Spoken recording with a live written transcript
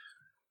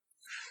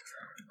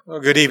Well,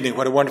 good evening.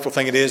 What a wonderful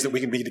thing it is that we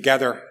can be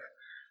together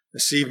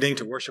this evening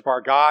to worship our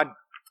God,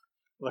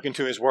 look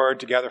into His Word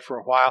together for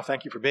a while.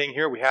 Thank you for being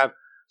here. We have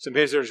some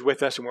visitors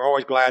with us, and we're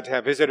always glad to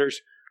have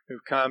visitors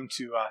who've come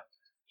to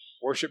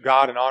worship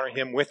God and honor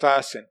Him with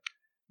us and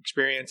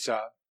experience the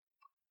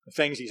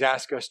things He's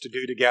asked us to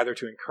do together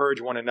to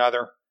encourage one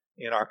another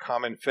in our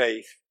common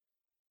faith.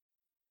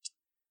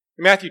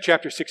 In Matthew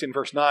chapter 6 and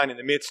verse 9, in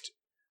the midst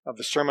of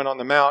the Sermon on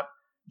the Mount,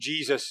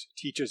 Jesus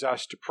teaches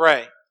us to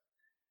pray.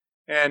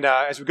 And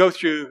as we go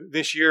through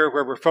this year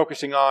where we're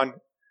focusing on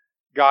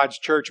God's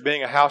church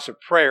being a house of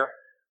prayer,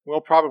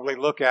 we'll probably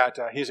look at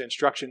His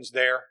instructions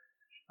there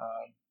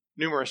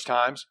numerous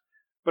times.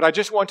 But I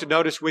just want to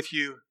notice with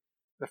you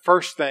the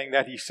first thing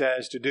that He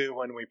says to do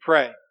when we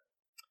pray.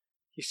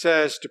 He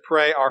says to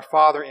pray, "Our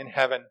Father in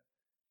heaven,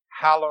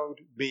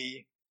 hallowed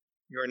be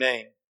your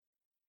name."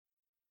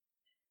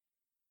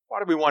 Why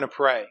do we want to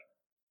pray?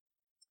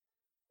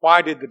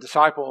 Why did the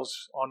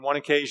disciples on one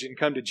occasion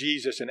come to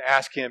Jesus and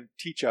ask Him,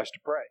 "Teach us to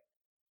pray"?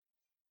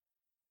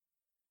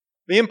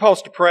 The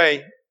impulse to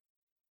pray,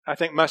 I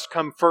think, must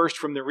come first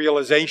from the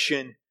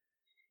realization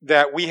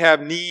that we have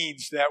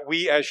needs that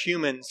we as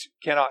humans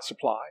cannot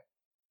supply.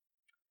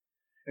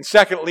 And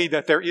secondly,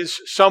 that there is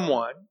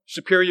someone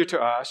superior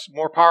to us,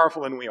 more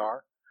powerful than we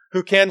are,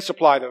 who can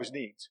supply those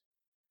needs.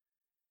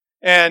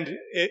 And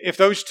if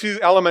those two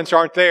elements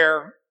aren't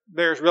there,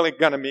 there's really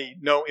going to be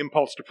no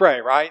impulse to pray,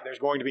 right? There's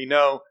going to be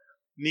no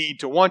need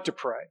to want to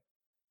pray.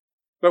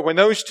 But when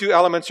those two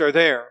elements are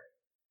there,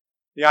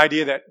 the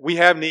idea that we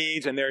have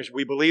needs and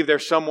we believe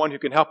there's someone who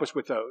can help us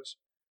with those,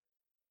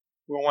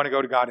 we'll want to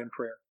go to God in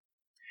prayer.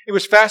 It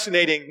was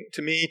fascinating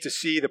to me to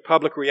see the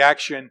public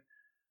reaction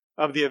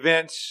of the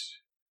events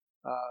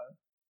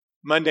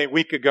Monday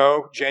week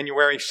ago,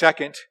 January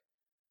 2nd,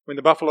 when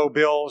the Buffalo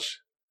Bills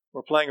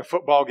were playing a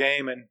football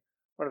game and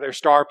one of their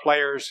star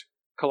players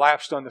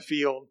collapsed on the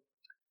field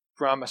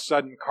from a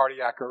sudden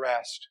cardiac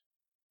arrest.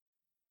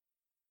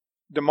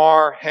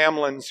 Damar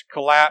Hamlin's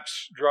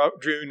collapse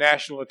drew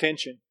national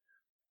attention.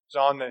 It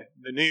was on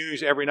the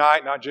news every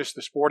night, not just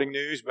the sporting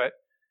news, but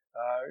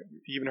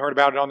you even heard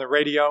about it on the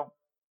radio.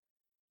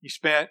 He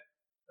spent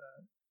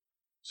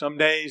some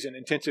days in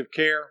intensive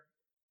care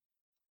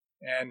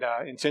and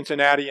in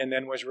Cincinnati, and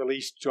then was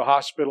released to a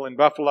hospital in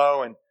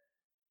Buffalo. And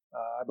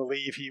I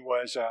believe he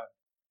was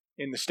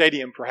in the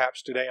stadium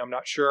perhaps today, I'm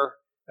not sure,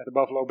 at the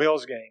Buffalo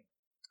Bills game.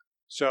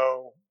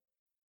 So,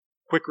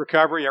 quick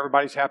recovery,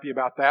 everybody's happy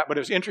about that. But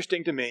it was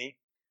interesting to me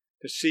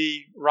to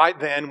see right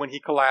then when he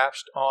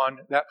collapsed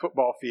on that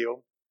football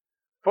field,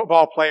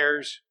 football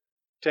players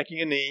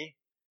taking a knee,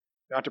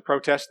 not to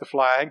protest the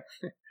flag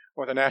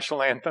or the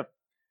national anthem,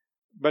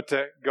 but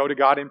to go to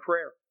God in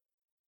prayer.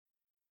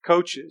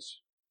 Coaches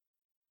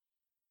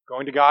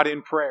going to God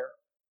in prayer.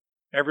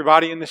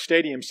 Everybody in the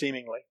stadium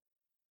seemingly.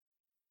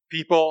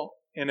 People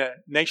in a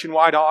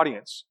nationwide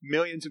audience,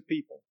 millions of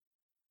people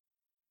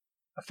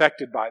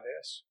affected by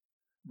this.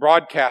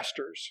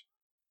 Broadcasters,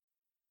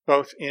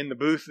 both in the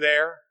booth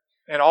there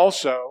and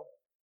also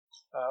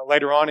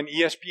later on in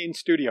ESPN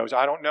studios.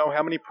 I don't know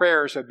how many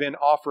prayers have been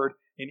offered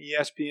in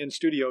ESPN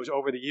studios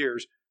over the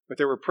years, but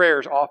there were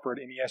prayers offered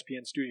in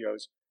ESPN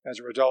studios as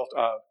a result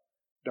of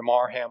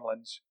Damar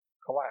Hamlin's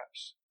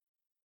collapse.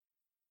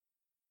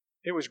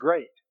 It was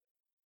great,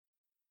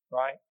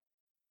 right?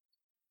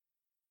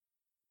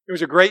 It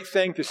was a great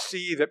thing to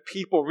see that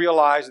people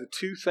realize the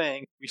two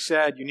things we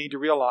said you need to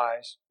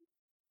realize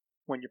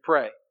when you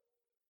pray.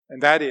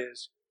 And that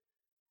is,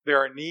 there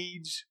are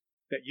needs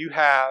that you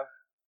have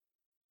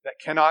that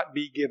cannot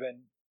be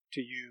given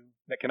to you,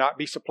 that cannot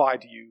be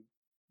supplied to you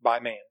by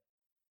man.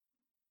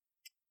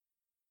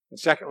 And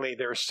secondly,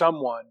 there is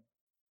someone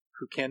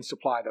who can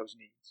supply those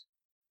needs,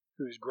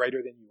 who is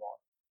greater than you are.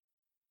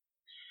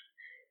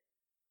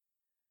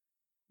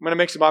 I'm going to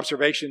make some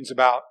observations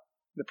about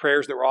the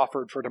prayers that were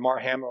offered for Damar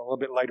Hamlin a little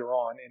bit later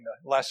on in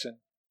the lesson.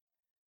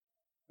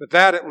 But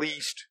that at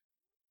least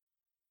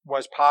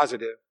was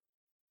positive.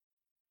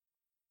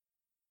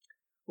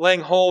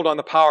 Laying hold on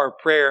the power of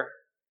prayer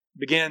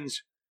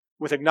begins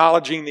with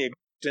acknowledging the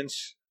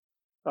existence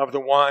of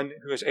the one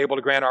who is able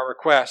to grant our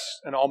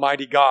requests, an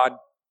Almighty God.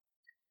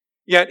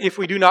 Yet if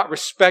we do not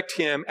respect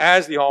Him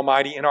as the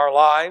Almighty in our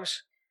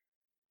lives,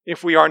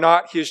 if we are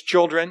not His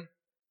children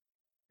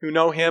who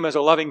know Him as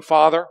a loving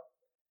Father,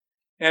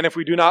 and if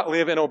we do not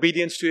live in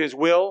obedience to His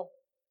will,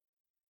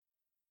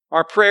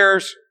 our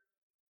prayers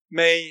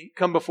may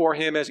come before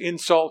Him as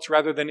insults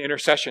rather than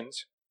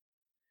intercessions.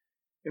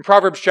 In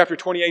Proverbs chapter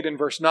 28 and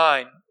verse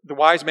 9, the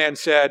wise man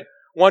said,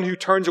 "One who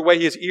turns away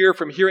his ear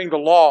from hearing the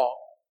law,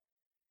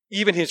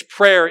 even his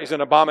prayer is an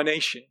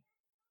abomination."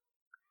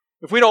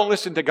 If we don't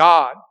listen to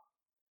God,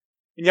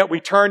 and yet we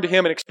turn to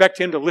Him and expect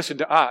Him to listen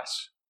to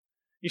us,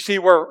 you see,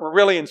 we're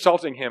really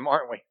insulting Him,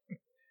 aren't we?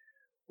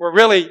 We're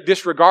really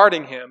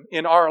disregarding Him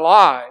in our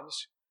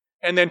lives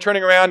and then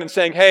turning around and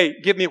saying, "Hey,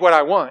 give me what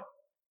I want."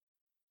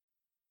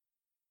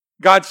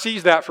 God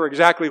sees that for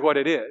exactly what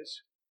it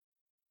is.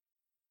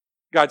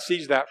 God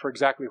sees that for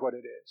exactly what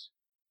it is.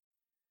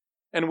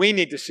 And we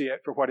need to see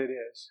it for what it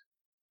is.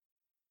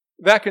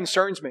 That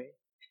concerns me.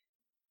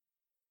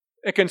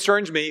 It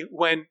concerns me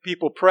when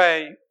people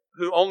pray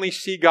who only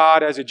see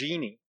God as a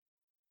genie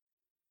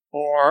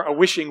or a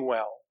wishing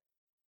well.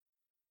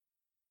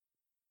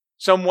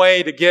 Some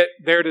way to get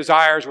their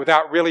desires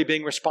without really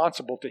being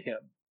responsible to Him.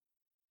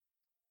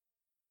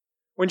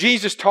 When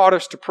Jesus taught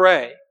us to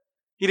pray,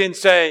 He didn't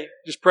say,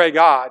 just pray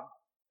God.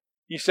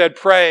 He said,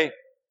 pray,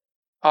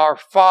 our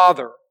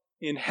Father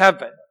in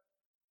heaven,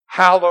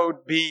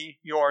 hallowed be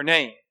your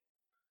name.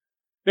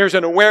 There's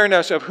an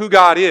awareness of who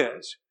God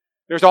is.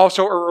 There's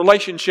also a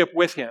relationship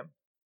with Him,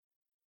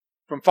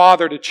 from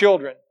father to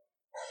children.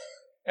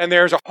 And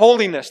there's a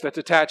holiness that's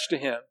attached to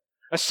Him,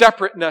 a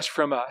separateness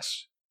from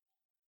us,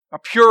 a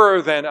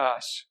purer than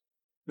us,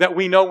 that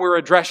we know we're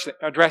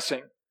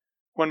addressing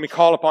when we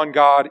call upon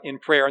God in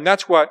prayer. And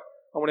that's what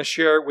I want to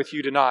share with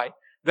you tonight.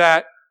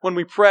 That when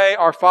we pray,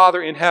 our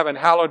Father in heaven,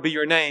 hallowed be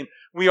your name,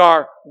 we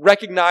are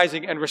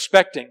recognizing and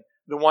respecting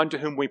the one to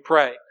whom we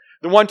pray.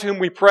 The one to whom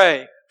we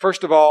pray,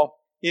 first of all,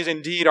 is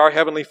indeed our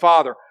Heavenly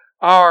Father.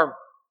 Our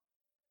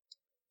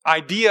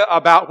idea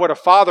about what a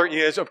father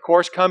is, of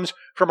course, comes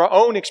from our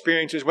own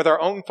experiences with our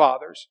own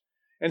fathers.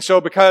 And so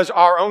because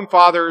our own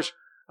fathers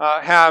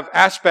have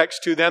aspects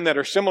to them that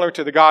are similar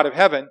to the God of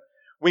heaven,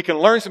 we can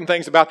learn some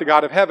things about the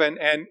God of heaven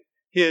and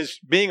His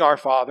being our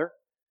Father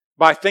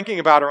by thinking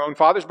about our own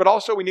fathers. But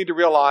also we need to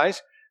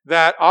realize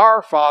that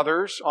our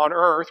fathers on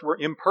earth were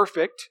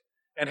imperfect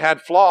and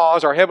had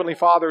flaws. Our Heavenly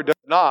Father does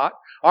not.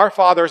 Our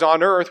fathers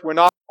on earth were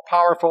not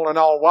powerful and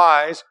all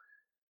wise.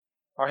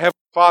 Our Heavenly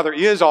Father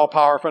is all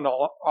powerful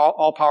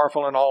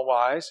and all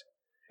wise.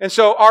 And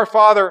so our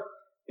Father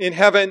in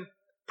heaven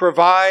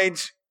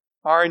provides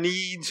our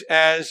needs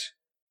as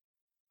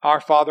our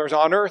fathers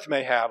on earth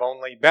may have,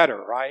 only better,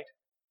 right?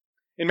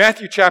 In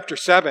Matthew chapter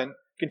 7,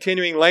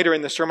 continuing later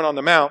in the Sermon on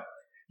the Mount,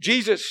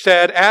 Jesus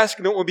said, ask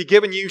and it will be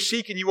given you,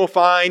 seek and you will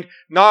find,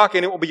 knock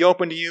and it will be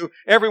opened to you.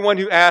 Everyone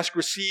who asks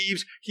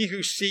receives, he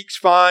who seeks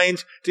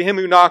finds, to him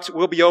who knocks it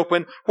will be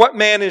open. What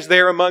man is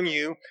there among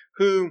you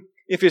who,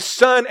 if his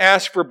son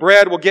asks for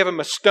bread, will give him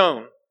a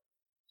stone?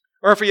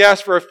 Or if he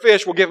asks for a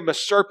fish, will give him a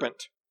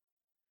serpent?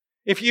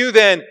 If you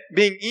then,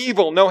 being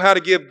evil, know how to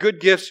give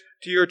good gifts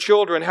to your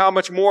children, how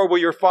much more will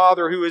your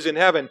Father who is in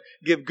heaven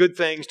give good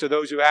things to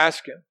those who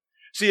ask Him?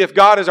 See, if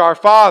God is our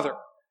Father,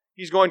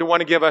 He's going to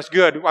want to give us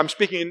good. I'm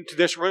speaking to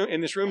this room,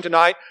 in this room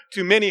tonight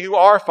to many who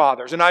are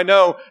fathers, and I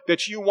know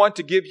that you want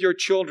to give your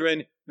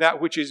children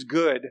that which is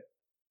good.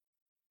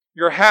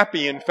 You're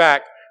happy, in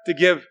fact, to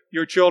give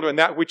your children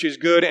that which is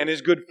good and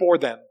is good for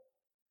them.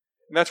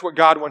 And that's what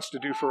God wants to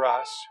do for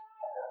us.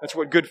 That's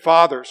what good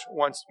fathers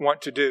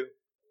want to do.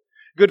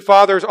 Good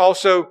fathers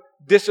also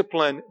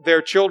discipline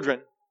their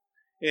children.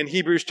 In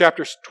Hebrews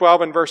chapter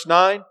 12 and verse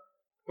 9,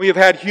 we have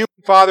had human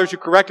fathers who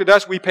corrected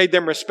us. We paid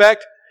them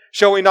respect.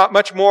 Shall we not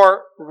much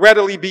more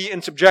readily be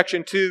in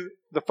subjection to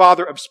the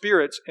Father of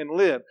spirits and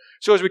live?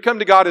 So as we come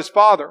to God as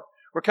Father,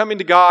 we're coming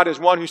to God as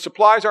one who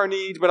supplies our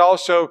needs, but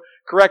also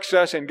corrects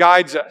us and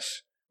guides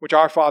us, which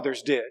our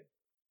fathers did.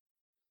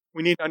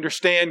 We need to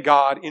understand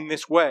God in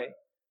this way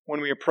when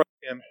we approach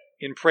Him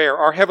in prayer.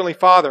 Our Heavenly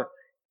Father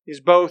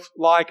is both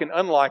like and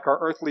unlike our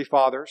earthly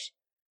fathers.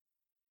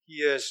 He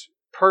is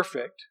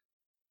perfect,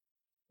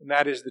 and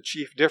that is the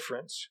chief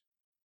difference.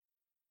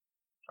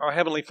 Our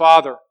Heavenly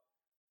Father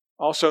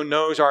also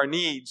knows our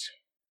needs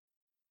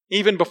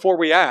even before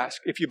we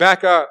ask. If you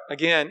back up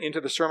again into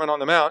the Sermon on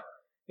the Mount,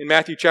 in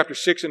Matthew chapter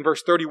 6 and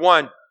verse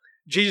 31,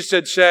 Jesus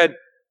had said,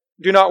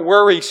 do not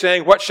worry,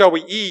 saying, what shall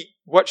we eat?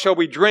 What shall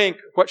we drink?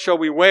 What shall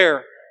we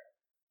wear?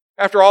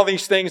 After all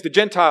these things the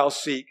Gentiles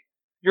seek.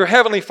 Your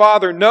Heavenly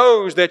Father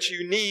knows that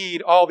you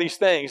need all these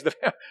things.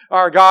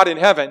 Our God in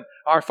heaven,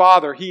 our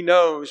Father, He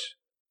knows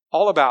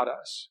all about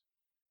us.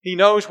 He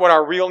knows what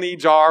our real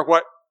needs are,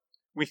 what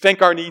we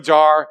think our needs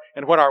are,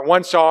 and what our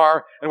wants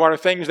are, and what are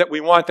things that we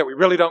want that we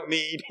really don't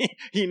need.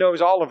 He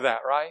knows all of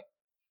that, right?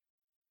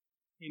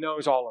 He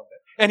knows all of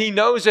it. And He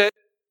knows it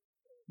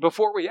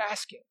before we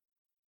ask Him.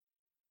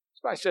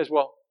 Somebody says,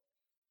 well,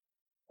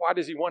 why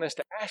does He want us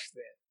to ask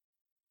then?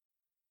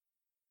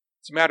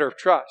 It's a matter of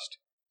trust.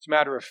 It's a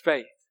matter of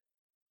faith.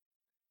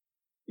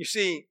 You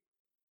see,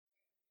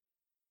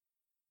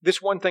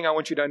 this one thing I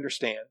want you to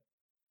understand.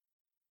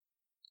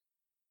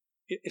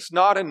 It's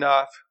not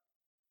enough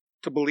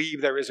to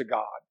believe there is a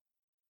God.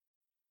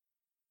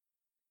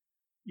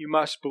 You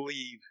must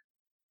believe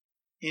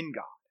in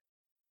God.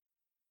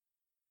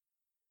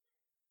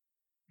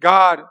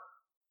 God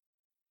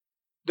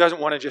doesn't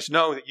want to just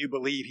know that you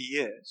believe He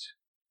is.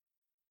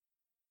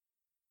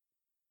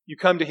 You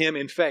come to Him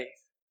in faith.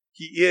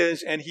 He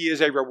is, and He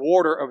is a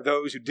rewarder of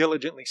those who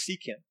diligently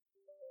seek Him.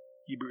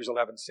 Hebrews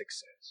 11:6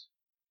 says.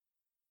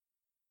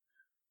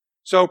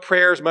 So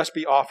prayers must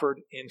be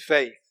offered in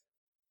faith.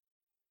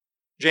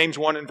 James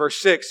 1 and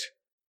verse 6.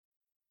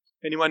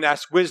 If anyone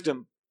asks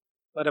wisdom,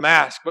 let him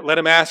ask, but let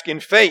him ask in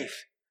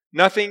faith,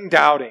 nothing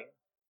doubting,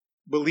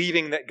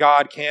 believing that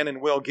God can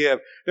and will give.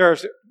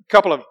 There's a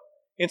couple of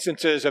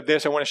instances of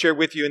this I want to share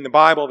with you in the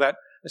Bible that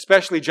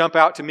especially jump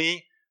out to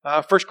me.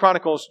 1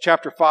 Chronicles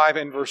chapter 5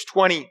 and verse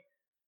 20.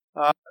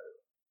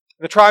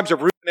 The tribes of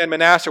Reuben and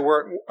Manasseh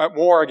were at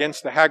war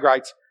against the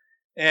Hagrites.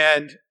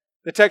 And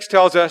the text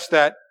tells us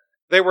that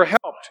they were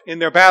helped in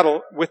their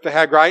battle with the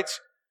Hagrites.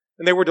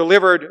 And they were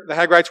delivered, the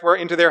Hagrites were,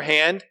 into their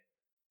hand.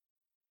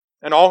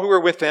 And all who were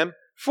with them.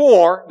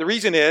 For, the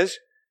reason is,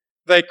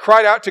 they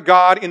cried out to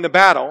God in the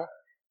battle.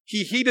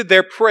 He heeded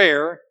their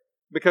prayer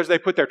because they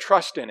put their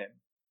trust in Him.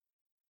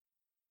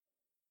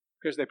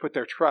 Because they put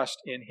their trust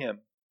in Him.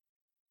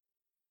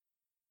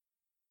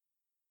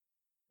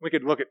 We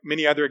could look at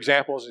many other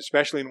examples,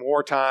 especially in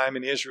wartime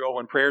in Israel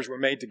when prayers were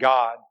made to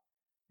God.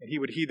 And He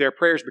would heed their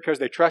prayers because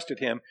they trusted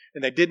Him,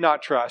 and they did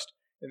not trust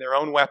in their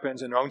own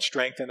weapons and their own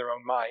strength and their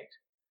own might.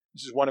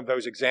 This is one of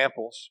those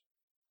examples.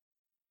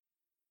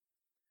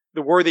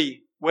 The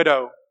worthy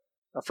widow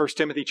of 1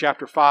 Timothy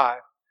chapter 5,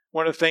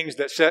 one of the things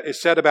that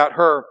is said about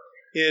her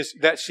is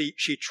that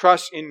she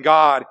trusts in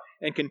God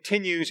and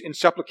continues in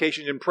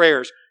supplications and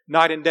prayers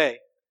night and day.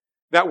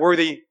 That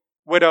worthy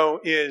widow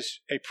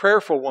is a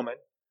prayerful woman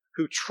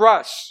who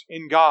trusts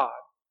in God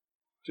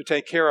to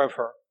take care of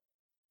her.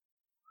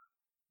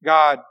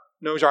 God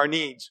knows our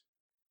needs,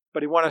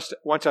 but He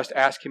wants us to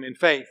ask Him in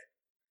faith.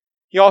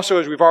 He also,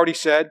 as we've already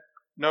said,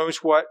 knows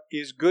what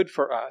is good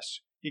for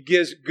us. He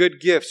gives good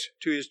gifts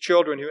to His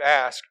children who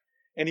ask,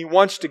 and He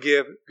wants to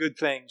give good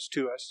things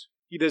to us.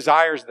 He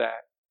desires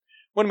that.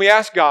 When we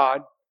ask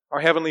God,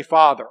 our Heavenly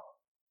Father,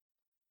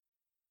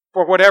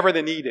 for whatever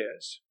the need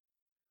is,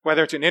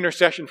 whether it's an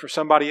intercession for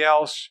somebody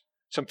else,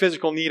 some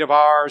physical need of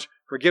ours,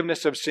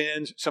 forgiveness of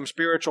sins, some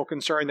spiritual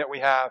concern that we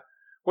have,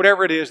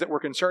 whatever it is that we're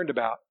concerned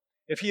about,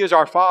 if He is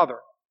our Father,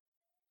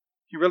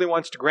 He really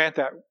wants to grant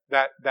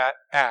that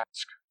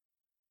ask.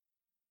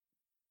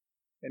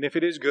 And if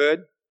it is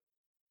good,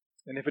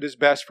 and if it is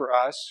best for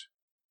us,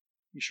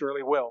 He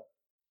surely will.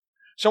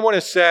 Someone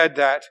has said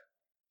that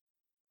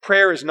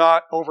prayer is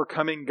not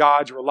overcoming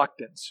God's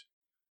reluctance.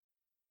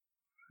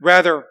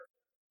 Rather,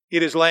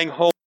 it is laying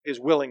hold of His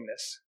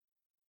willingness.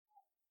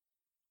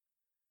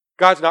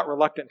 God's not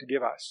reluctant to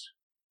give us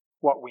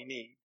what we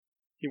need.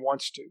 He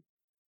wants to.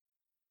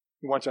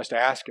 He wants us to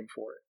ask Him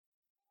for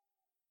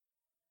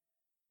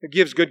it. It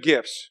gives good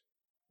gifts.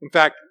 In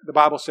fact, the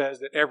Bible says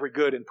that every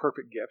good and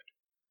perfect gift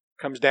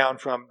comes down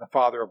from the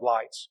Father of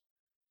lights.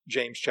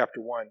 James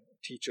chapter 1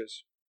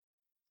 teaches.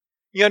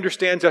 He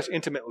understands us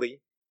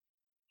intimately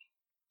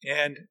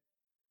and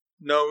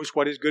knows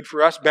what is good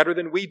for us better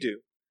than we do.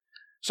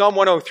 Psalm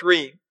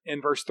 103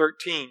 in verse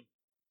 13,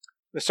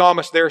 the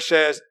psalmist there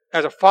says,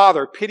 as a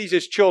father pities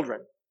his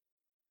children,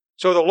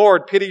 so the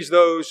Lord pities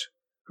those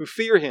who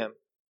fear Him.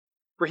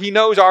 For He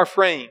knows our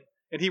frame,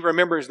 and He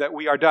remembers that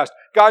we are dust.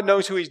 God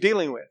knows who He's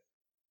dealing with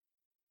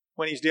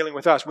when He's dealing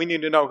with us. We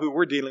need to know who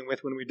we're dealing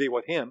with when we deal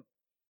with Him.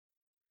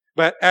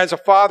 But as a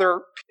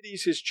father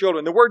pities his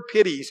children, the word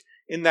pities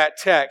in that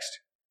text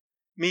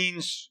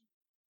means,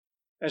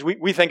 as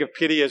we think of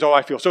pity as, oh,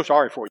 I feel so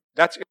sorry for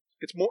you.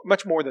 It's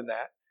much more than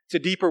that. It's a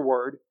deeper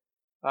word.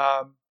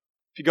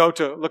 If you go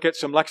to look at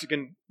some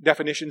lexicon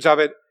definitions of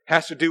it, it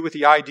has to do with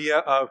the idea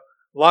of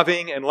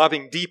loving and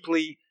loving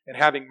deeply and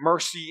having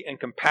mercy and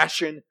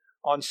compassion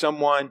on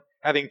someone,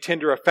 having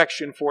tender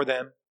affection for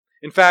them.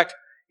 In fact,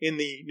 in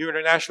the New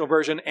International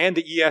Version and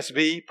the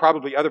ESV,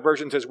 probably other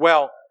versions as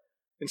well,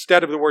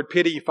 instead of the word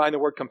pity, you find the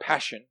word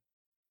compassion.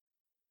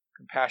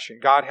 Compassion.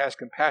 God has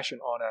compassion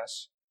on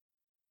us.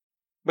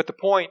 But the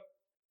point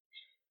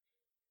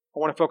I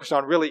want to focus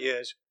on really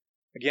is,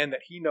 again,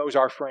 that He knows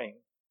our frame.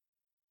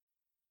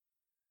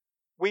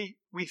 We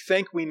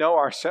think we know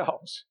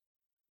ourselves.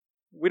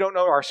 We don't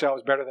know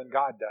ourselves better than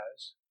God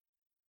does.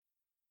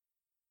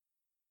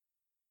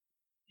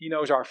 He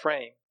knows our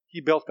frame.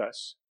 He built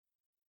us.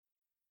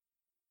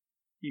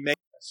 He made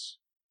us.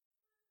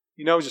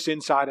 He knows us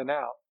inside and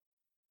out.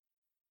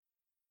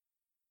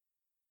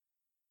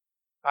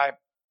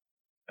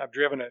 I've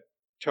driven a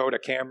Toyota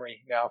Camry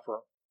now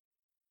for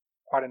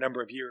quite a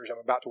number of years.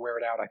 I'm about to wear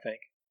it out, I think.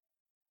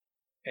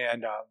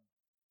 And I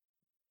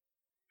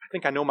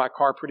think I know my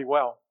car pretty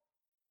well.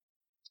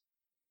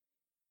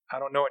 I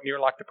don't know it near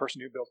like the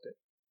person who built it.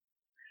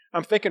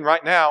 I'm thinking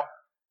right now,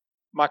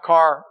 my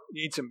car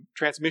needs some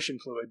transmission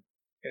fluid.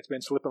 It's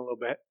been slipping a little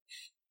bit.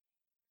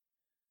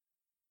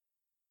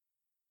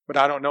 But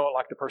I don't know it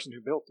like the person who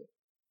built it,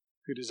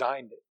 who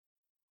designed it.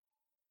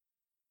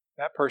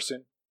 That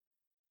person,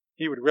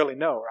 He would really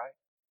know, right?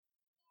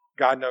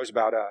 God knows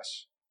about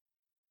us.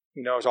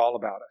 He knows all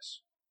about us.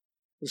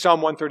 In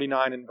Psalm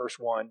 139 and verse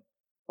 1,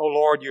 O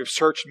Lord, you have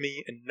searched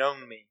me and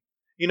known me.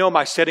 You know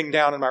my sitting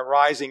down and my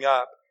rising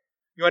up.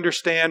 You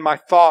understand my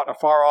thought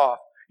afar off.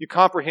 You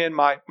comprehend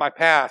my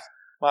path,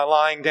 my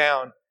lying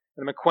down,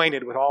 and am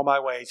acquainted with all my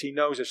ways. He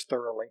knows us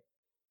thoroughly.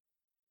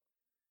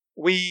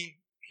 We,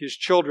 His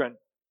children,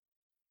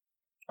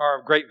 are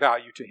of great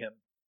value to Him.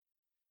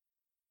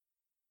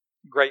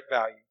 Great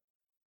value.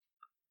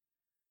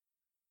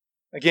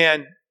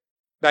 Again,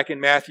 back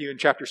in Matthew in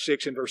chapter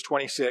 6 and verse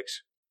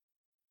 26,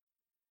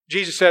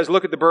 Jesus says,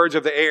 look at the birds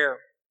of the air.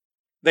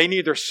 They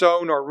neither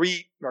sow nor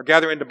reap nor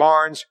gather into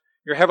barns.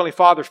 Your heavenly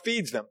Father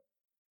feeds them.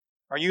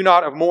 Are you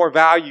not of more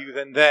value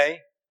than they?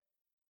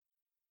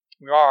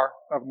 We are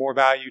of more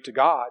value to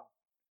God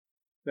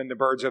than the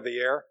birds of the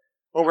air.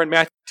 Over in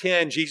Matthew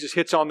 10, Jesus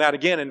hits on that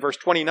again in verse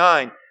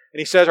 29. And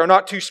he says, "Are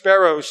not 2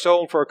 sparrows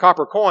sold for a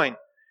copper coin?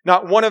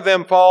 Not one of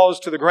them falls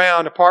to the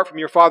ground apart from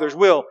your Father's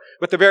will,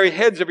 but the very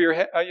hairs of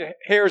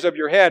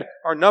your head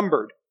are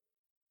numbered.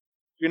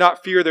 Do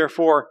not fear,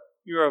 therefore,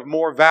 you are of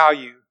more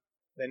value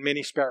than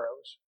many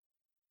sparrows."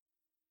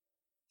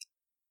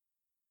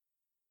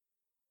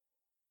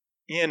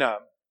 In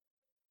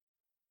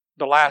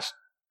the last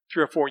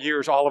 3 or 4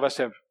 years, all of us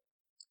have,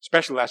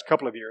 especially the last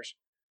couple of years,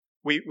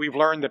 we've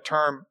learned the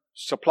term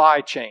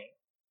supply chain.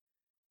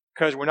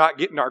 Because we're not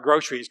getting our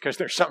groceries because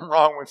there's something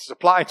wrong with the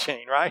supply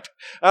chain, right?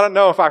 I don't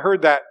know if I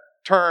heard that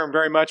term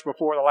very much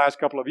before the last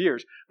couple of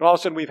years. But all of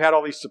a sudden we've had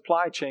all these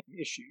supply chain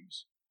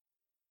issues.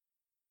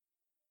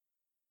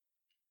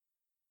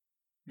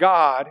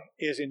 God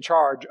is in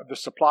charge of the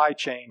supply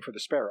chain for the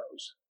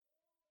sparrows.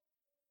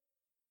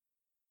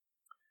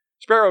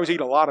 Sparrows eat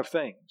a lot of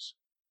things.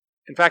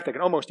 In fact, they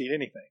can almost eat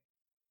anything.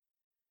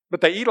 But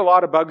they eat a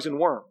lot of bugs and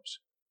worms.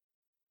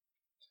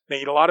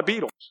 They eat a lot of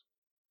beetles.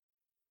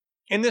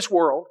 In this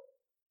world,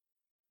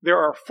 there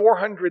are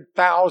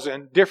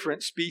 400,000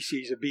 different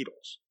species of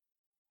beetles,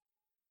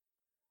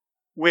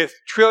 with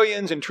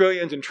trillions and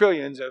trillions and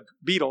trillions of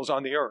beetles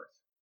on the earth.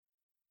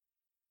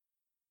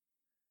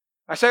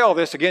 I say all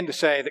this again to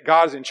say that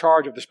God is in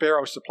charge of the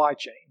sparrow supply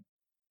chain.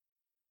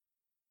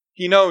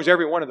 He knows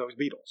every one of those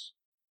beetles.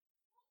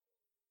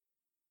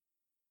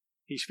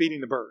 He's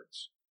feeding the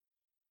birds.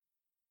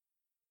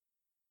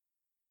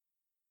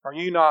 Are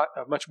you not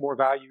of much more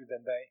value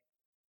than they?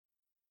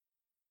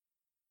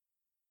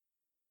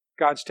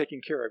 God's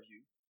taking care of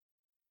you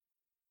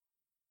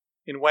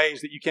in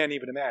ways that you can't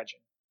even imagine.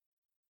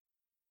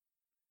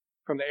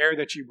 From the air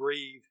that you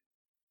breathe,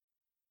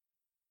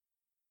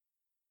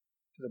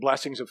 to the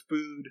blessings of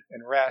food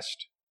and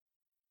rest,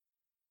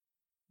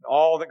 and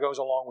all that goes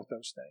along with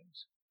those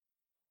things.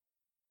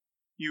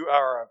 You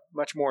are of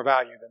much more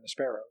value than the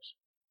sparrows.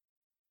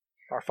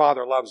 Our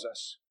Father loves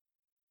us.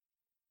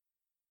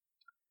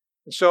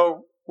 And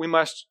so we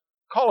must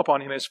call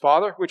upon Him as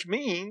Father, which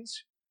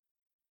means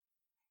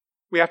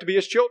we have to be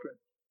His children.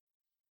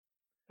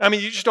 I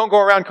mean, you just don't go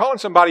around calling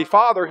somebody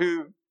Father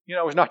who,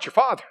 is not your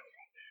father.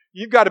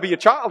 You've got to be a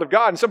child of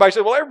God. And somebody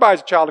says, well,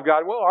 everybody's a child of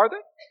God. Well, are they?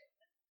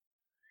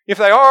 If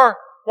they are,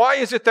 why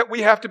is it that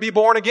we have to be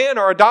born again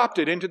or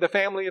adopted into the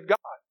family of God?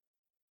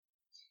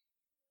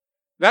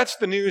 That's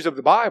the news of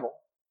the Bible.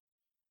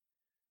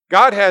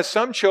 God has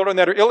some children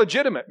that are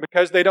illegitimate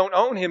because they don't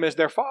own Him as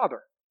their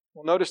Father.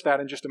 We'll notice that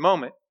in just a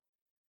moment.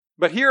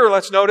 But here,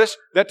 let's notice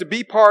that to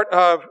be part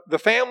of the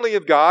family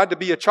of God, to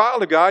be a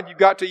child of God, you've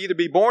got to either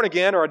be born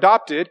again or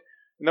adopted,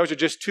 and those are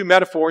just two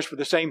metaphors for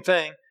the same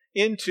thing,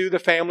 into the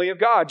family of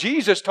God.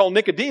 Jesus told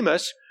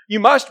Nicodemus, you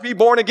must be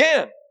born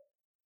again.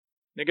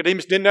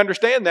 Nicodemus didn't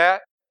understand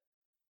that.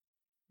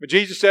 But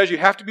Jesus says you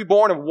have to be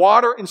born of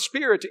water and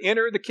spirit to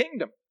enter the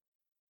kingdom.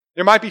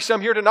 There might be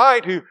some here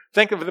tonight who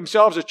think of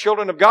themselves as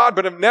children of God,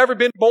 but have never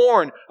been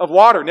born of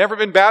water, never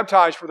been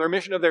baptized for the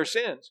remission of their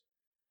sins,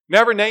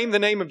 never named the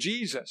name of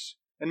Jesus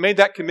and made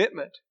that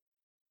commitment.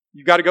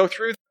 You've got to go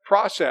through the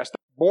process, the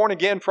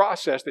born-again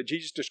process that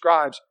Jesus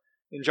describes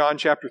in John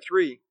chapter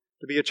 3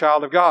 to be a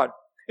child of God.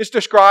 It's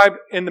described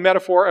in the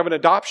metaphor of an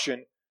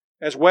adoption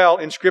as well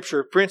in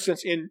Scripture. For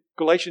instance, in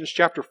Galatians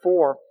chapter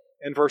 4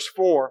 and verse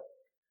 4,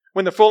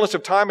 when the fullness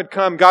of time had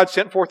come, God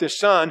sent forth His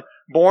Son,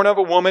 born of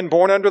a woman,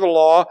 born under the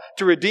law,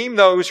 to redeem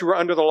those who were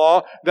under the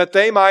law,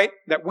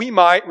 that we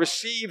might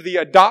receive the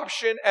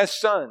adoption as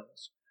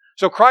sons.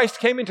 So Christ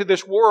came into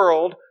this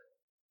world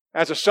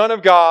as a Son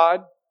of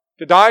God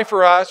to die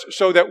for us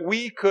so that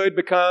we could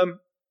become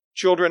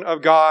children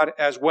of God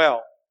as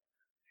well.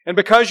 And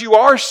because you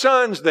are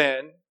sons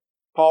then,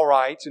 Paul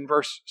writes in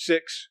verse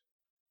 6,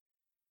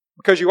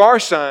 because you are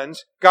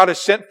sons, God has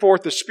sent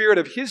forth the Spirit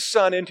of His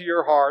Son into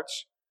your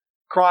hearts,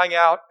 crying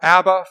out,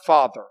 Abba,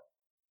 Father.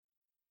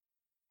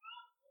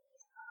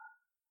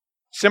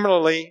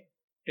 Similarly,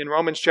 in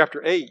Romans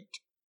chapter 8,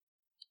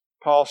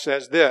 Paul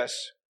says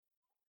this,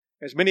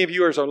 as many of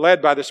you as are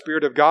led by the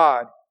Spirit of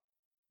God,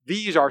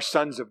 these are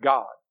sons of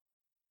God.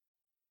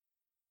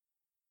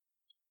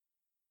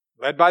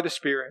 Led by the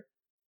Spirit,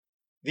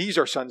 these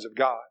are sons of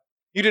God.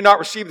 You did not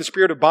receive the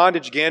spirit of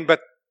bondage again,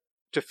 but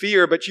to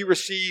fear, but you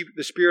received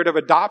the spirit of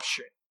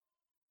adoption,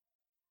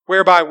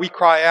 whereby we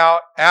cry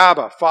out,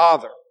 Abba,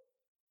 Father.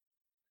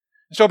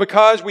 So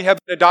because we have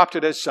been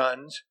adopted as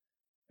sons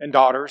and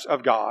daughters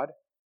of God,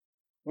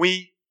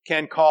 we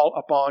can call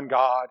upon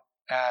God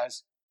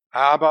as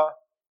Abba,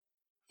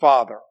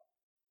 Father.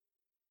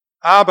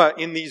 Abba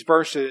in these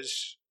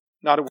verses,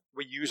 not a word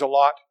we use a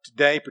lot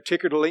today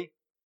particularly,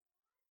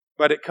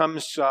 but it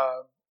comes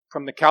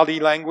from the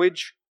Chaldee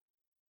language.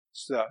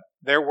 It's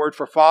their word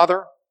for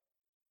father.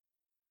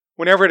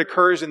 Whenever it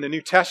occurs in the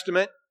New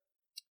Testament,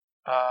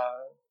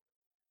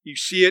 you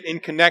see it in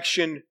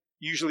connection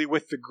usually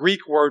with the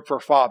Greek word for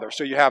father.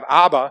 So you have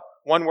Abba,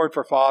 one word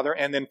for father,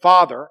 and then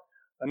father,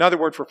 another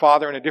word for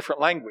father in a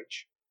different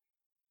language.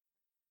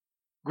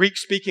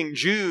 Greek-speaking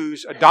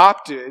Jews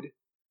adopted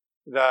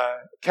the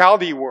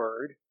Chaldee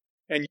word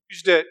and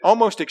used it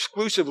almost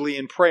exclusively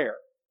in prayer.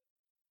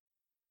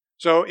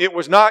 So it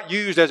was not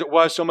used as it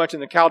was so much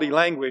in the Chaldee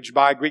language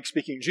by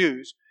Greek-speaking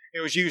Jews.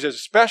 It was used as a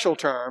special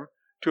term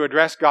to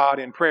address God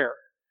in prayer.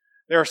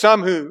 There are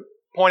some who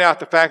point out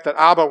the fact that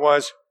Abba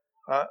was,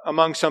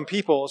 among some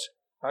peoples,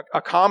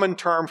 a common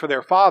term for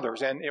their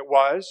fathers, and it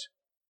was,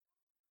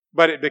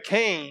 but it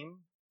became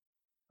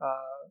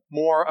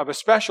more of a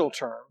special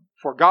term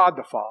for God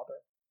the Father,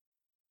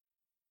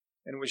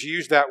 and was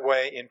used that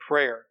way in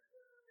prayer.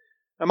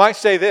 I might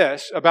say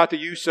this about the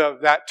use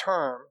of that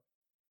term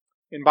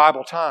in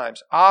Bible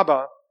times.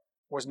 Abba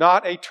was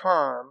not a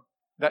term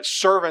that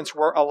servants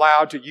were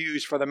allowed to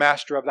use for the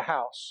master of the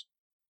house.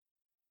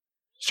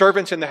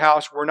 Servants in the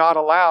house were not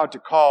allowed to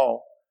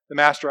call the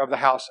master of the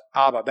house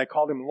Abba. They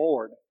called him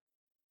Lord.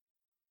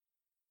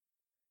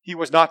 He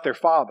was not their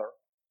father.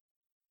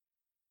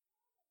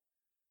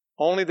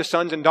 Only the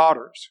sons and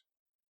daughters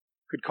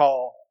could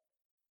call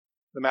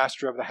the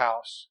master of the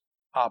house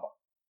Abba.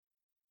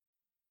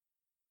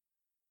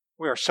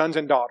 We are sons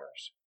and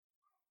daughters.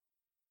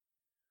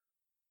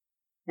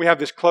 We have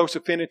this close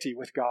affinity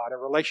with God, a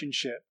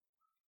relationship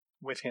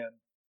with Him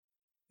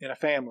in a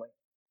family.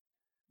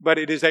 But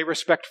it is a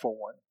respectful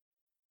one.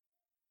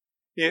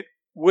 It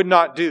would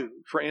not do,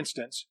 for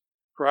instance,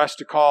 for us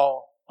to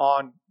call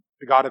on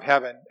the God of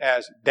heaven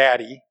as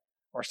Daddy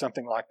or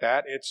something like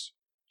that. It's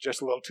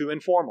just a little too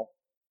informal.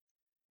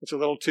 It's a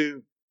little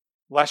too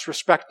less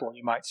respectful,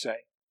 you might say.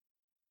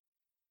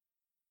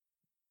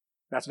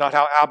 That's not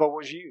how Abba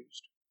was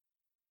used.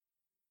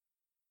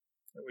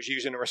 It was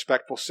used in a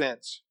respectful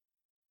sense.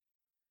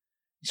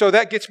 So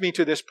that gets me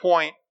to this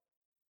point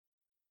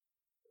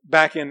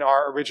back in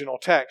our original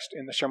text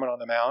in the Sermon on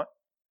the Mount.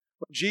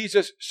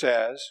 Jesus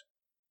says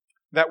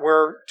that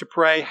we're to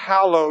pray,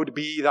 hallowed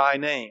be thy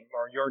name,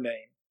 or your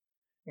name.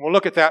 And we'll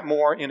look at that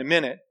more in a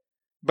minute.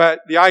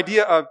 But the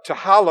idea of to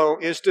hallow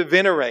is to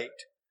venerate,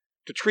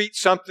 to treat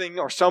something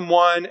or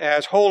someone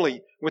as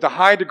holy with a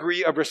high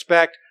degree of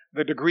respect,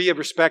 the degree of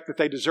respect that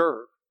they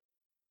deserve.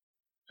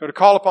 So to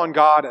call upon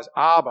God as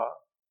Abba,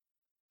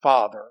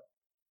 Father,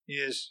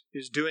 is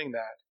doing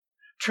that.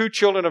 True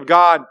children of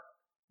God,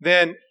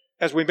 then,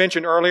 as we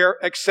mentioned earlier,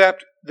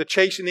 accept the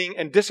chastening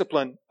and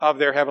discipline of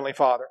their Heavenly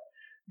Father.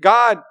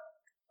 God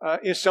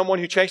is someone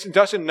who chastens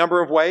us in a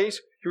number of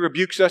ways. He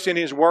rebukes us in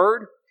His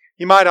Word.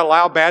 He might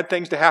allow bad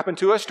things to happen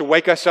to us to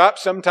wake us up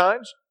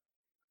sometimes.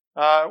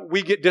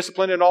 We get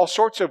disciplined in all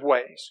sorts of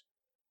ways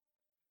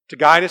to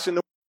guide us in the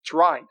way that's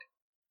right.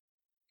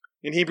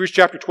 In Hebrews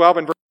chapter 12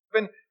 and verse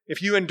 7,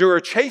 if you endure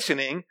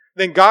chastening,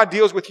 then God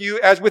deals with you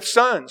as with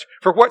sons.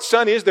 For what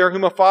son is there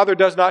whom a father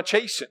does not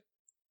chasten?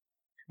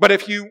 But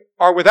if you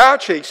are without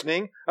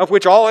chastening, of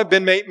which all have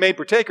been made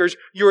partakers,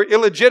 you are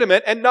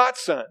illegitimate and not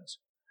sons.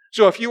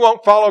 So if you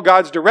won't follow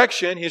God's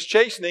direction, His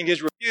chastening,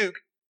 His rebuke,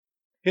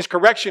 His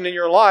correction in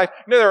your life,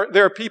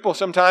 there are people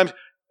sometimes,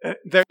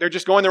 they're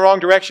just going the wrong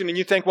direction, and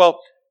you think, well,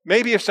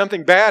 maybe if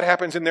something bad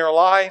happens in their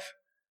life,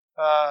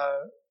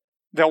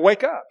 they'll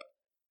wake up.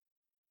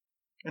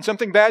 And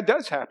something bad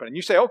does happen. And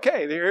you say,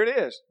 okay, here it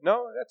is.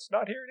 No, that's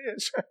not here it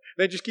is.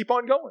 They just keep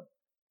on going.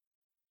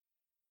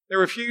 They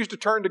refuse to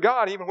turn to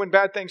God even when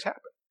bad things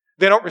happen.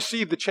 They don't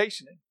receive the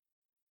chastening.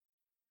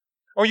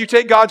 Or you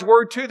take God's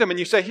word to them and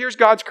you say, here's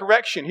God's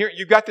correction. Here,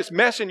 you've got this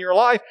mess in your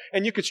life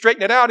and you could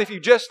straighten it out if you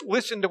just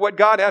listen to what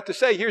God has to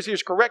say. Here's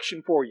His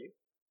correction for you.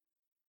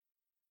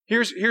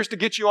 Here's to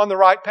get you on the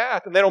right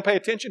path. And they don't pay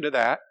attention to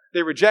that.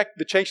 They reject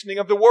the chastening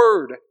of the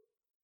word.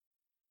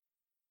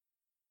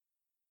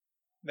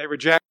 They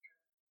reject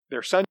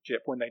their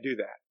sonship when they do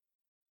that.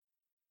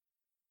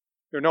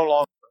 They're no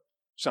longer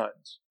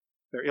sons.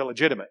 They're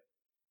illegitimate.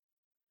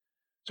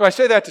 So I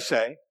say that to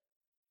say,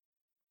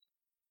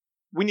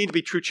 we need to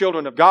be true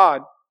children of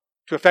God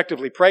to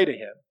effectively pray to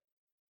Him.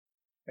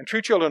 And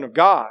true children of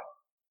God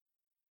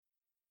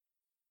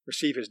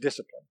receive His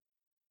discipline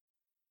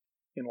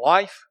in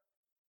life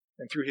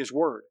and through His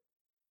Word.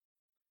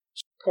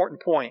 It's an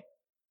important point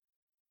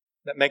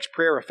that makes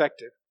prayer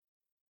effective.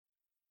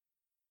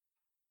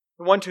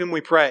 The one to whom we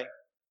pray,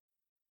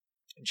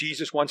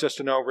 Jesus wants us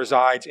to know,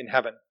 resides in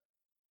heaven.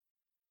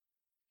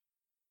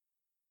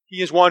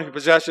 He is one who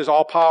possesses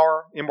all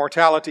power,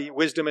 immortality,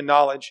 wisdom, and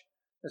knowledge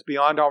that's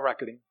beyond all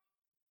reckoning.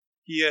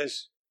 He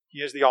is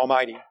the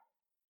Almighty.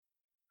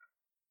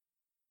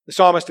 The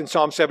psalmist in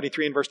Psalm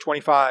 73 and verse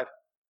 25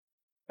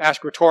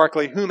 asked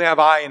rhetorically, whom have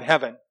I in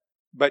heaven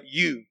but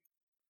you?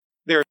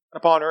 There is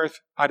none upon earth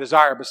I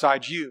desire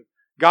besides you.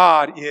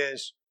 God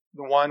is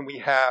the one we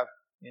have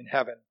in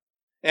heaven.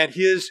 And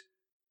His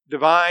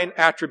divine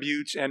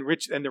attributes and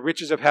the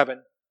riches of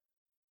heaven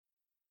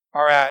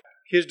are at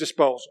His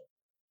disposal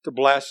to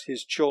bless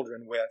His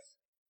children with.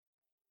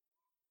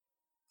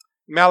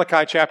 In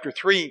Malachi chapter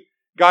 3,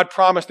 God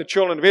promised the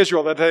children of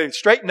Israel that they'd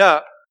straighten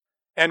up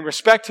and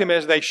respect Him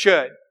as they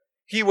should.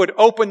 He would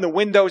open the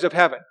windows of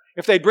heaven.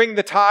 If they bring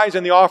the tithes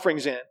and the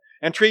offerings in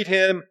and treat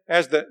Him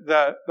as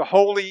the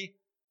holy,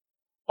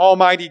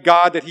 almighty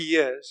God that He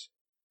is,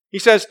 He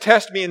says,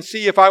 test me and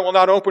see if I will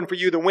not open for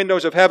you the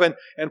windows of heaven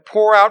and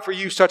pour out for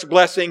you such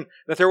blessing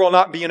that there will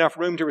not be enough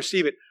room to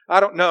receive it.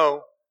 I don't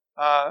know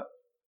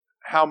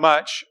how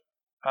much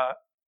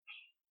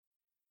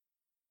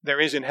there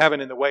is in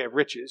heaven in the way of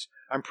riches.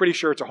 I'm pretty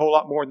sure it's a whole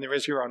lot more than there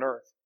is here on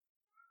earth.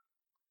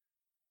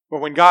 But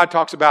when God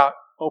talks about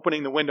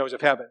opening the windows of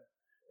heaven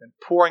and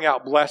pouring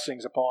out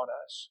blessings upon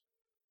us,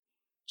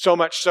 so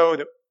much so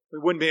that we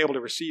wouldn't be able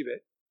to receive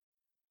it,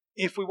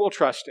 if we will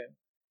trust Him,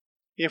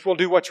 if we'll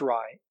do what's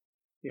right,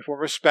 if we'll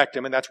respect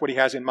Him, and that's what He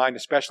has in mind,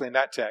 especially in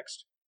that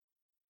text.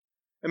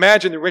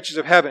 Imagine the riches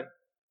of heaven.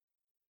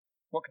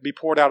 What could be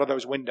poured out of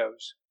those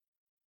windows?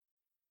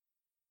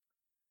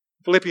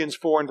 Philippians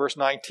 4 and verse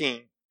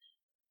 19.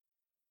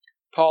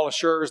 Paul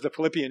assures the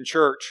Philippian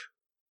church,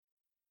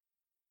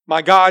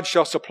 my God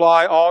shall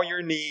supply all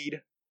your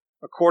need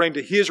according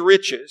to His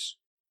riches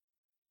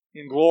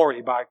in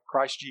glory by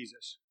Christ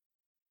Jesus.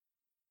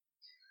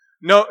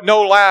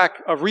 No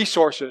lack of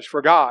resources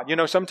for God. You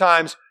know,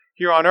 sometimes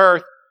here on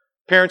earth,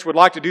 parents would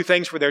like to do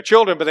things for their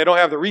children, but they don't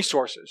have the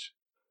resources.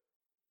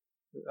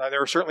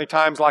 There are certainly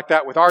times like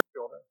that with our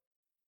children.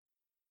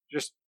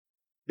 Just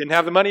didn't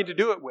have the money to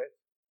do it with.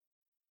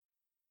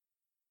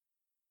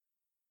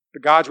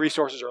 But God's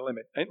resources are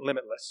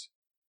limitless.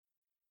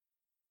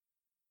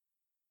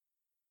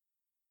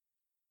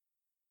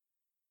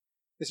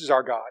 This is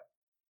our God.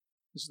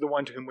 This is the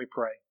one to whom we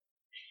pray.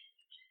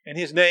 And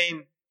His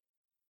name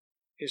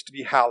is to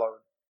be hallowed.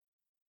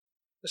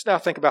 Let's now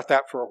think about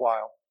that for a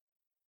while.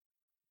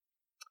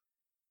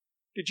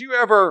 Did you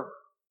ever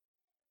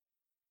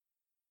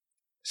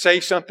say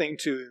something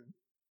to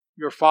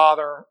your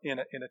father in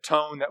a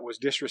tone that was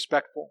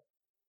disrespectful?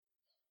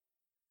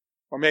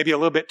 Or maybe a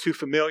little bit too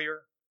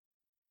familiar?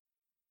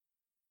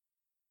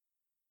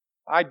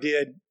 I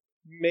did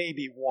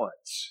maybe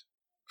once.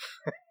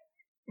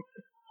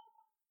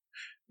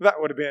 That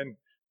would have been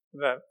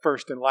the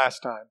first and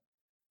last time.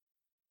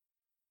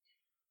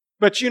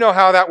 But you know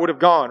how that would have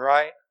gone,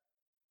 right?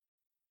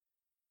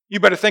 You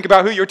better think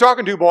about who you're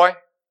talking to, boy.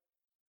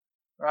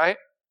 Right?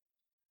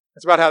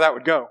 That's about how that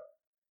would go.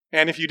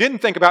 And if you didn't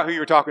think about who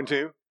you were talking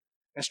to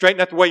and straighten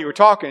up the way you were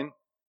talking,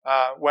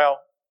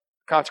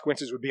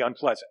 consequences would be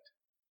unpleasant.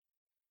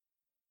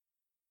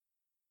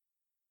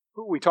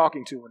 Who are we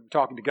talking to when we're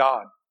talking to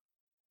God?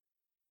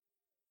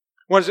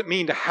 What does it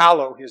mean to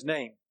hallow His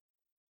name?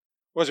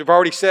 Well, as we've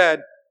already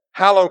said,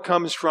 hallow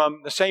comes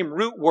from the same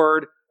root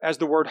word as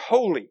the word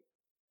holy.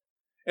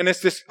 And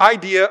it's this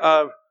idea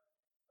of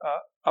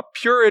a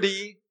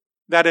purity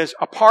that is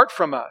apart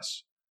from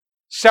us,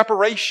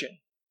 separation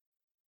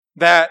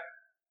that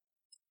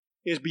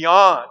is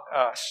beyond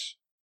us.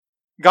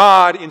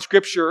 God in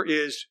Scripture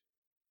is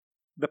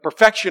the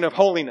perfection of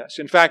holiness.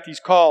 In fact, He's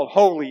called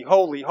holy,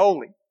 holy,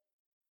 holy,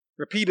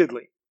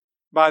 repeatedly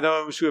by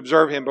those who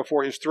observe Him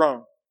before His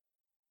throne.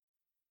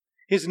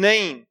 His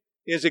name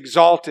is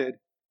exalted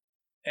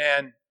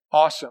and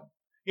awesome.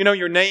 You know,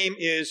 your name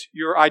is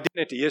your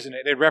identity, isn't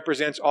it? It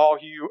represents all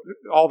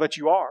that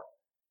you are.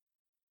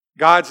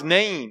 God's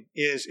name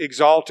is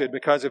exalted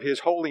because of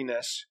His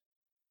holiness.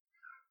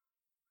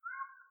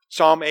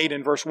 Psalm 8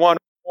 and verse 1,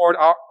 Lord,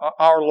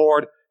 our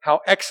Lord,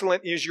 how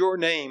excellent is your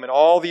name in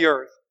all the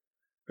earth,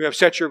 who have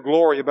set your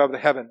glory above the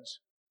heavens.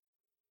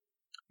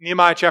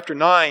 Nehemiah chapter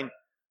 9,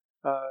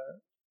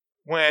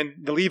 when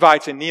the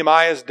Levites in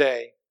Nehemiah's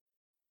day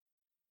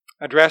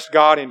addressed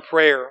God in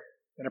prayer,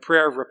 in a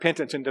prayer of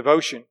repentance and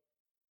devotion,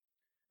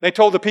 they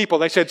told the people,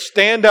 they said,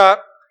 stand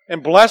up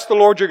and bless the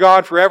Lord your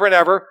God forever and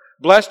ever.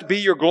 Blessed be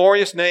your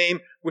glorious name,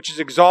 which is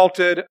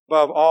exalted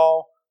above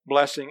all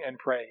blessing and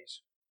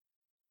praise.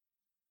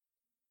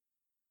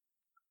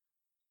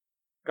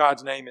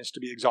 God's name is to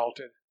be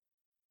exalted.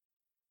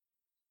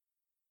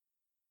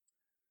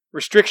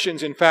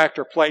 Restrictions, in fact,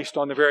 are placed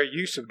on the very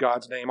use of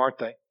God's name, aren't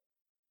they?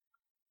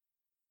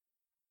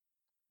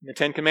 In the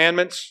Ten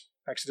Commandments,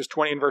 Exodus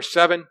 20 and verse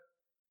 7,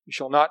 you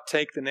shall not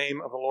take the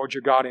name of the Lord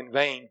your God in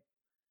vain.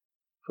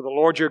 For the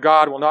Lord your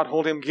God will not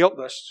hold him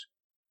guiltless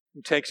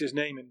who takes His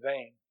name in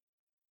vain.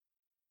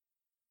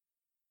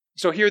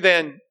 So here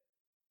then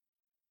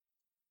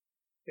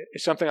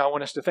is something I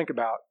want us to think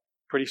about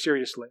pretty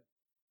seriously.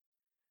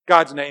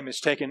 God's name is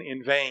taken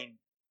in vain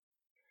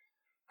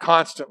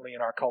constantly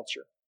in our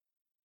culture.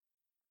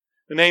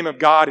 The name of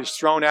God is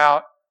thrown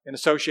out in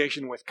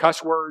association with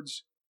cuss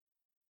words,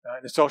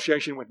 in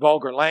association with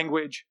vulgar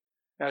language,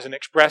 as an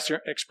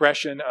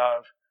expression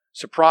of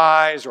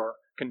surprise or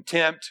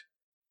contempt.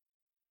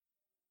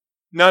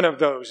 None of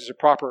those is a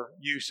proper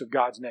use of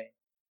God's name.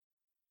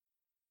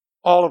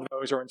 All of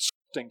those are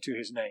insulting to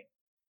His name.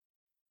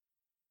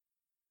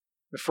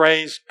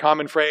 The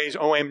common phrase,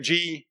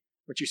 OMG,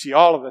 which you see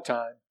all of the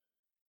time,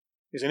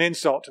 is an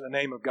insult to the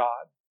name of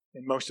God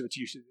in most of its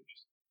usages.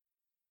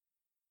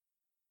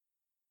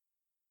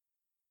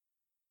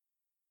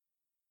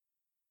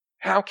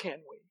 How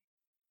can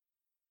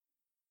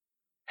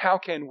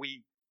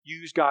we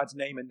use God's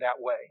name in that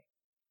way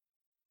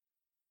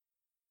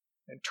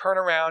and turn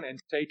around and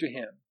say to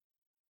Him,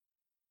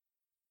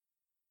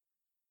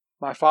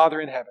 my Father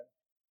in heaven,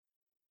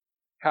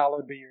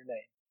 hallowed be your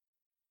name.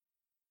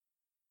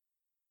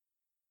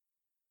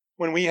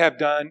 when we have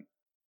done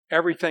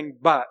everything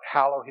but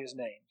hallow His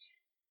name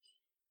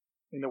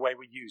in the way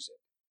we use it.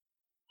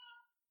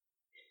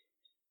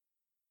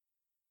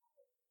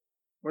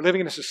 We're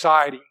living in a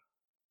society,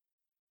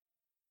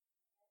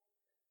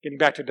 getting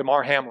back to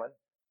Damar Hamlin,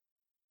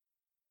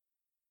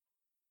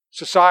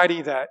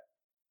 society that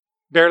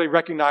barely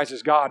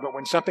recognizes God, but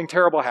when something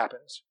terrible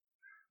happens,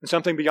 and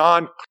something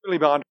clearly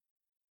beyond,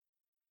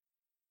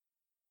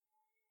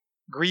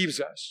 grieves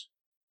us,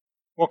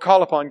 we'll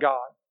call upon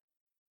God.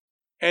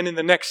 And in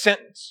the next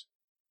sentence,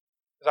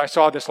 as I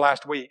saw this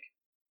last week,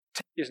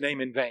 take His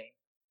name in vain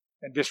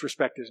and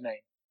disrespect His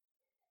name.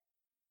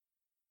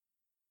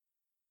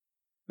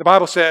 The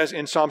Bible says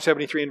in Psalm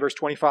 73 and verse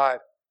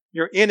 25,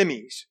 your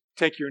enemies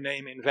take your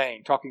name in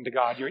vain. Talking to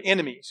God, your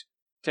enemies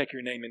take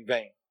your name in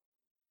vain.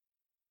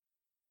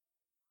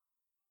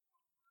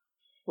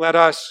 Let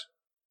us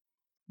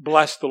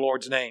bless the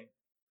Lord's name.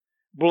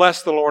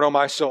 Bless the Lord, O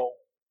my soul,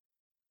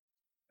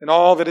 and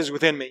all that is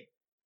within me.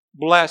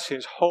 Bless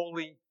His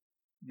holy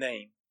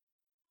name.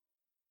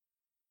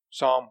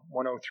 Psalm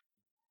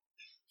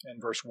 103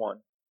 and verse 1.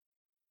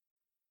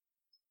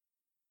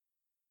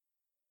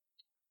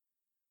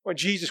 What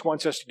Jesus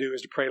wants us to do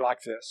is to pray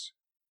like this.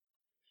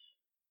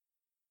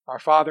 Our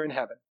Father in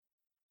heaven,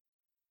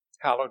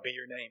 hallowed be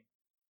your name.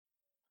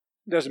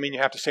 It doesn't mean you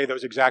have to say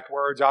those exact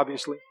words,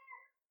 obviously.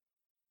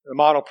 The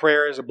model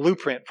prayer is a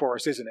blueprint for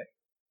us, isn't it?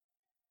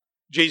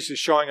 Jesus is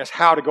showing us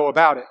how to go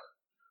about it.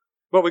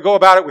 But we go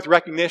about it with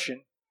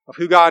recognition of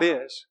who God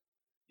is.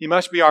 He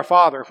must be our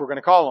Father if we're going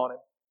to call on Him.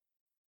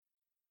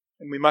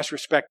 And we must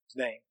respect His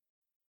name,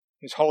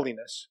 His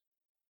holiness,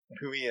 and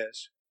who He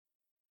is.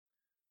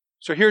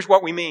 So here's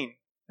what we mean,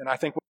 and I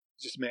think what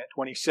Jesus meant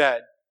when He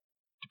said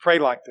to pray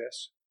like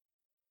this.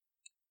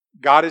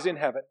 God is in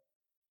heaven.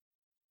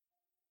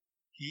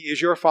 He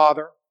is your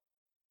Father.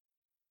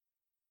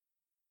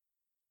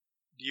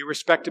 Do you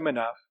respect Him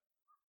enough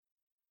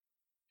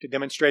to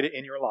demonstrate it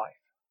in your life?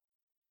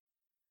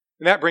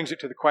 And that brings it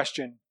to the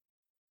question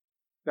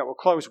that we'll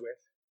close with.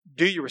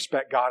 Do you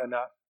respect God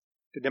enough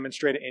to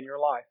demonstrate it in your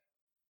life?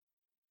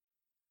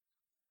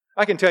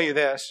 I can tell you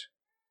this.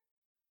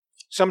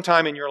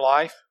 Sometime in your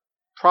life,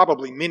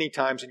 probably many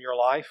times in your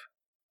life,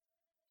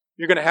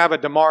 you're going to have a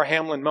Damar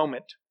Hamlin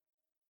moment.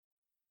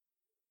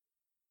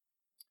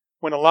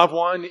 When a loved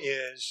one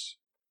is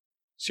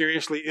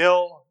seriously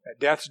ill, at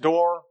death's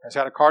door, has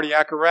had a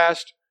cardiac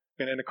arrest,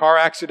 been in a car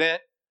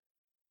accident,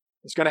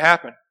 it's going to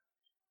happen.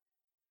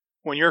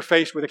 When you're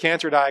faced with a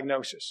cancer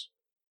diagnosis,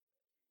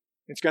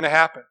 it's going to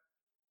happen.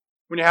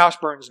 When your house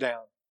burns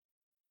down,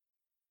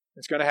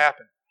 it's going to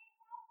happen.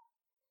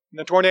 And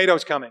the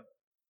tornado's coming,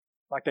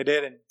 like they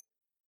did in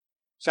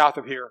south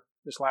of here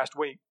this last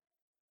week.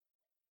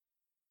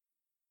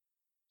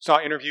 Saw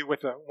an interview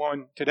with a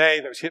woman today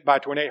that was hit by a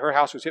tornado. Her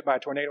house was hit by a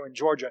tornado in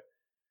Georgia.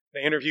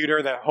 They interviewed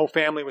her. The whole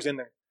family was in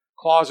the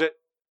closet.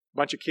 A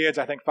bunch of kids,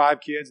 I think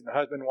 5 kids, and the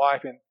husband and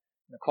wife in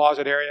the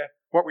closet area.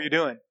 What were you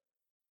doing?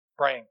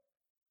 Praying.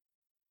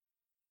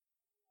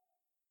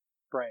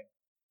 Praying.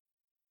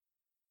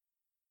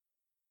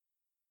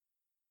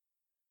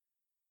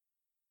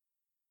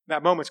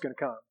 That moment's going to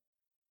come.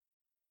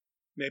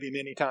 Maybe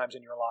many times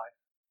in your life.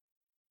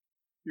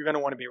 You're going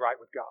to want to be right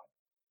with God.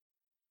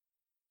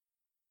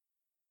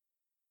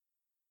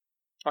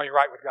 Are you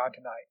right with God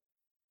tonight?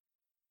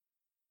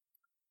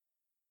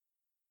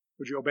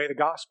 Would you obey the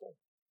gospel?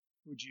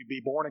 Would you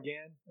be born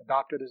again,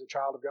 adopted as a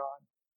child of God?